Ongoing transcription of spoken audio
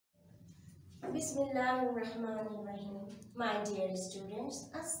Bismillahirrahmanirrahim. My dear students,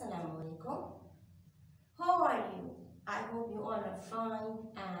 Assalamu alaikum. How are you? I hope you all are fine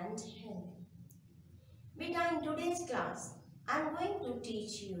and healthy. Beta, in today's class, I am going to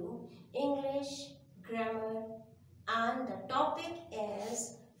teach you English, grammar, and the topic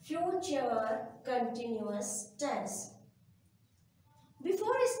is future continuous tense.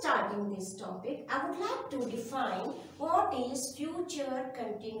 Before starting this topic, I would like to define what is future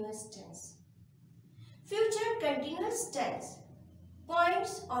continuous tense. Future continuous tense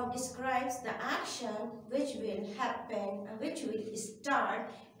points or describes the action which will happen, which will start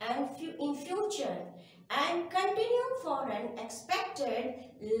in future and continue for an expected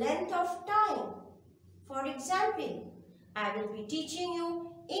length of time. For example, I will be teaching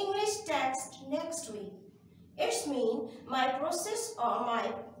you English text next week. It means my process or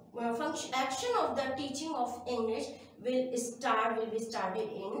my action of the teaching of English will be started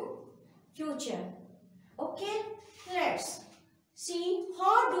in future. Okay, let's see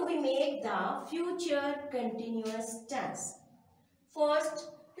how do we make the future continuous tense. First,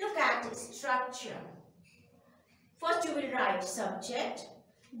 look at the structure. First, you will write subject,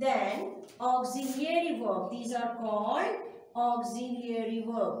 then auxiliary verb. These are called auxiliary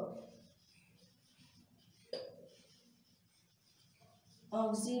verb.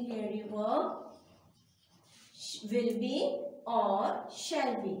 Auxiliary verb will be or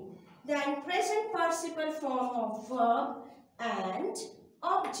shall be. Then present participle form of verb and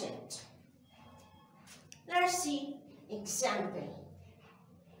object. Let's see example.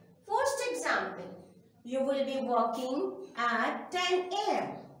 First example, you will be walking at 10 a.m.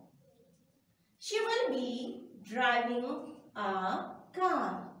 She will be driving a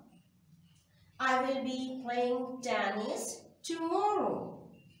car. I will be playing tennis tomorrow.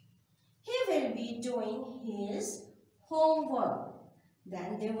 He will be doing his homework.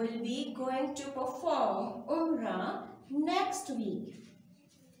 Then they will be going to perform Umrah next week.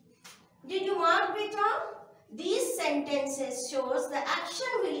 Did you mark beta? These sentences shows the action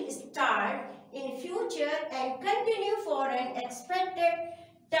will start in future and continue for an expected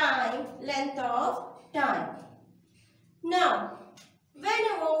length of time. Now,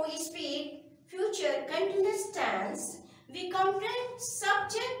 whenever we speak future continuous tense, we combine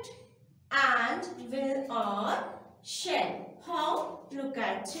subject and will or shall. How? Look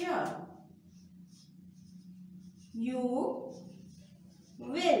at here. You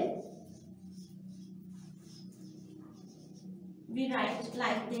will. We write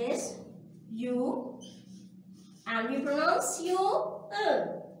like this. You and we pronounce you.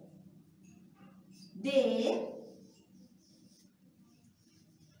 They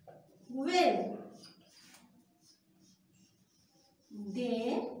will.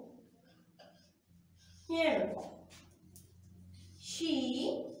 They will.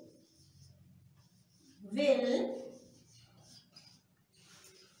 She will.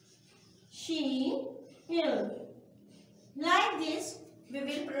 She will. Like this, we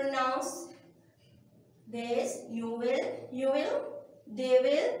will pronounce this. You will. You will. They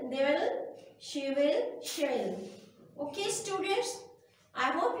will. They will. She will. She will. Okay, students.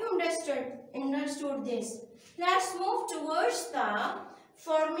 I hope you understood this. Let's move towards the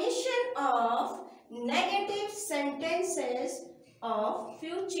formation of negative sentences of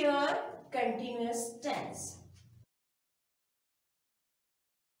future continuous tense.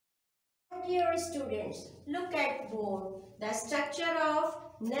 Dear students, look at board. The structure of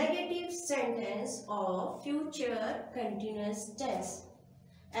negative sentence of future continuous tense.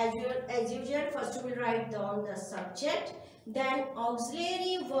 As usual, first we will write down the subject. Then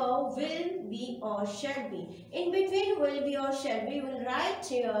auxiliary verb will be or shall be. In between will be or shall be, we will write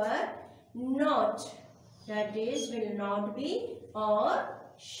here not. That is, will not be or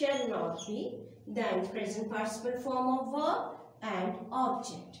shall not be. Then present participle form of verb and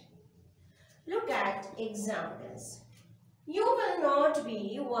object. Look at examples. You will not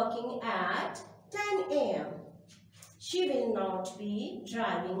be working at 10 a.m. She will not be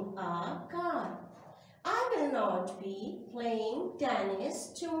driving a car. I will not be playing tennis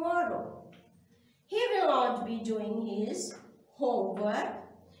tomorrow. He will not be doing his homework.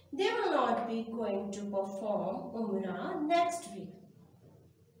 They will not be going to perform Umrah next week.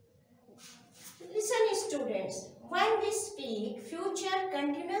 Listen students, when we speak future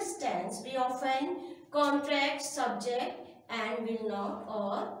continuous tense, we often contract subject and will not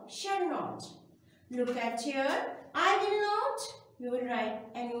or shall not. Look at here, I will not, you will write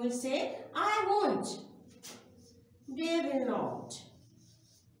and you will say, I won't. They will not.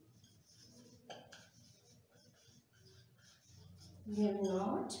 They will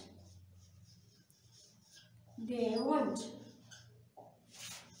not. They won't.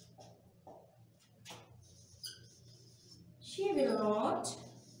 will not,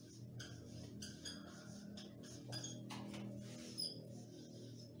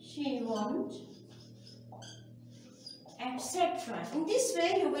 she won't, etc. In this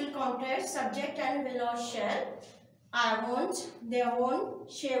way you will contact subject and will or shall. I won't, they won't,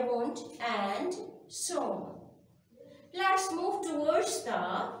 she won't, and so on. Let's move towards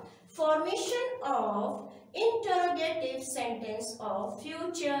the formation of interrogative sentence of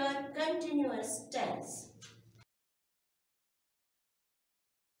future continuous tense.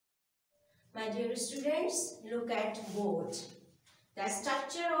 My dear students, look at board. The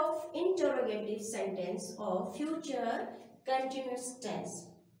structure of interrogative sentence of future continuous tense.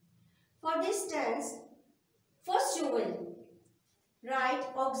 For this tense, first you will write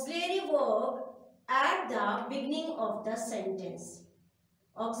auxiliary verb at the beginning of the sentence.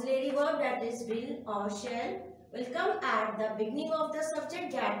 Auxiliary verb, that is will or shall, will come at the beginning of the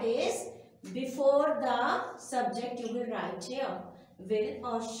subject, that is before the subject you will write here, will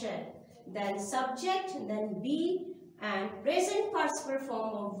or shall. Then subject, then be, and present participle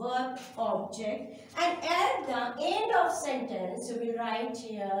form of verb, object, and at the end of sentence you will write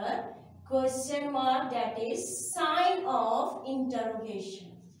here question mark, that is sign of interrogation.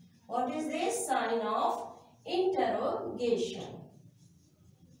 What is this? Sign of interrogation.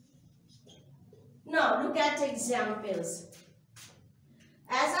 Now look at examples.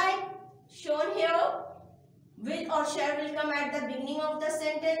 As I shown here, will or shall will come at the beginning of the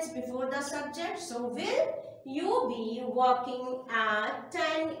sentence before the subject. So will you be walking at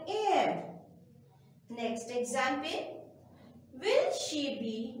 10 a.m.? Next example. Will she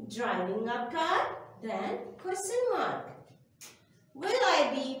be driving a car? Then question mark. Will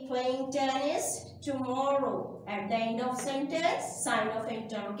I be playing tennis tomorrow? At the end of sentence, sign of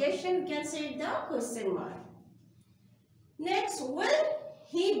interrogation, you can say the question mark. Next, will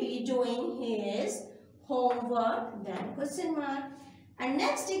he be doing his homework? Then question mark. And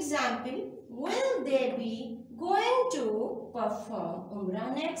next example, will they be going to perform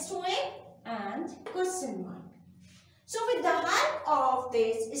Umrah next week? And question mark. So with the help of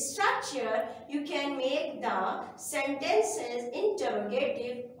this structure, you can make the sentences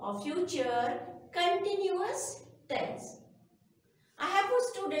interrogative of future continuous tense. I hope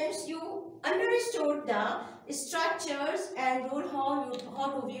students you understood the structures and rule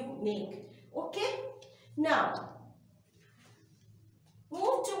how do you make. Okay? Now,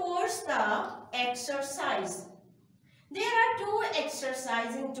 move towards the exercise. There are two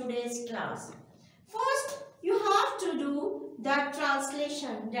exercises in today's class. First, you have to do the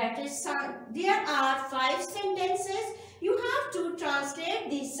translation. That is, there are 5 sentences. You have to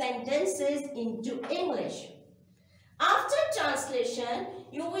translate these sentences into English. After translation,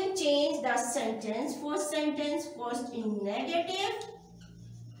 you will change the sentence. First sentence first in negative,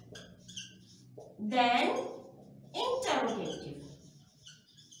 then interrogative,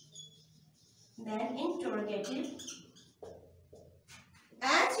 then interrogative,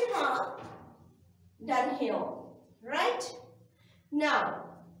 as you have done here, right? Now,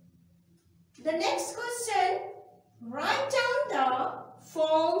 the next question, write down the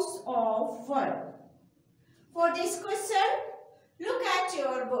forms of verb. For this question, look at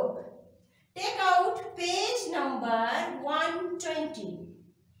your book. Take out page number 120.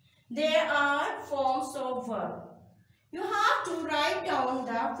 There are forms of verb. You have to write down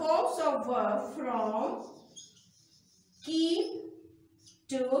the forms of verb from keep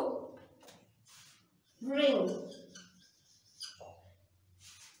to bring.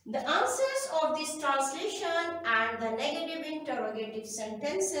 The answers of this translation and the negative interrogative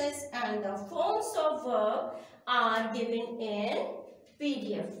sentences and the forms of verb are given in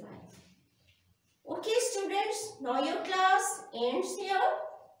PDF file. Okay students, now your class ends here.